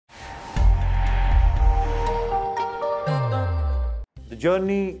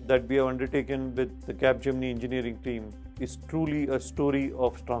journey that we have undertaken with the Capgemini Engineering team is truly a story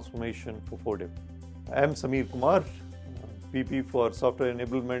of transformation for Fortive. I am Samir Kumar, VP for Software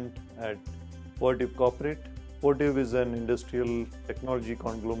Enablement at Fortive Corporate. Fortive is an industrial technology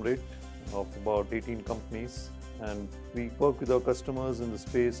conglomerate of about 18 companies, and we work with our customers in the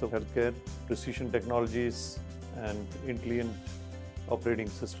space of healthcare, precision technologies, and intelligent operating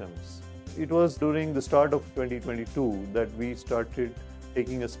systems. It was during the start of 2022 that we started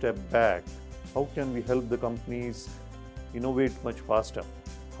taking a step back. How can we help the companies innovate much faster?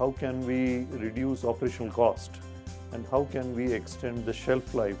 How can we reduce operational cost? And how can we extend the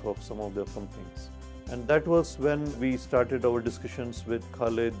shelf life of some of their companies? And that was when we started our discussions with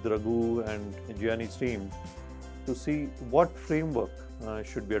Khalid, Raghu, and Gianni's team to see what framework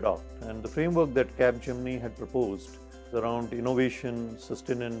should be adopted. And the framework that Capgemini had proposed around innovation,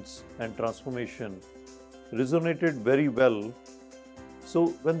 sustenance, and transformation resonated very well. So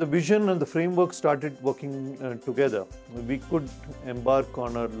when the vision and the framework started working together, we could embark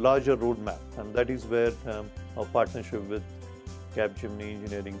on a larger roadmap, and that is where our partnership with Capgemini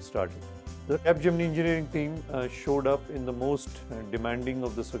Engineering started. The Capgemini Engineering team showed up in the most demanding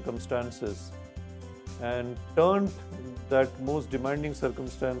of the circumstances and turned that most demanding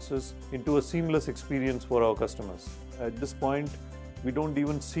circumstances into a seamless experience for our customers. At this point, we don't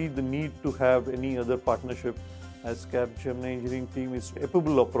even see the need to have any other partnership, as Capgemini Engineering team is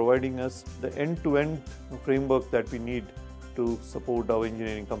capable of providing us the end-to-end framework that we need to support our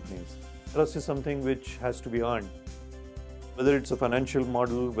engineering companies. Trust is something which has to be earned. Whether it's a financial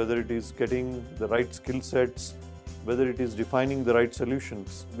model, whether it is getting the right skill sets, whether it is defining the right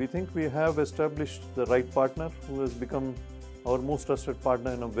solutions, we think we have established the right partner who has become our most trusted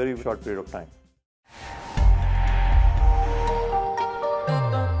partner in a very short period of time.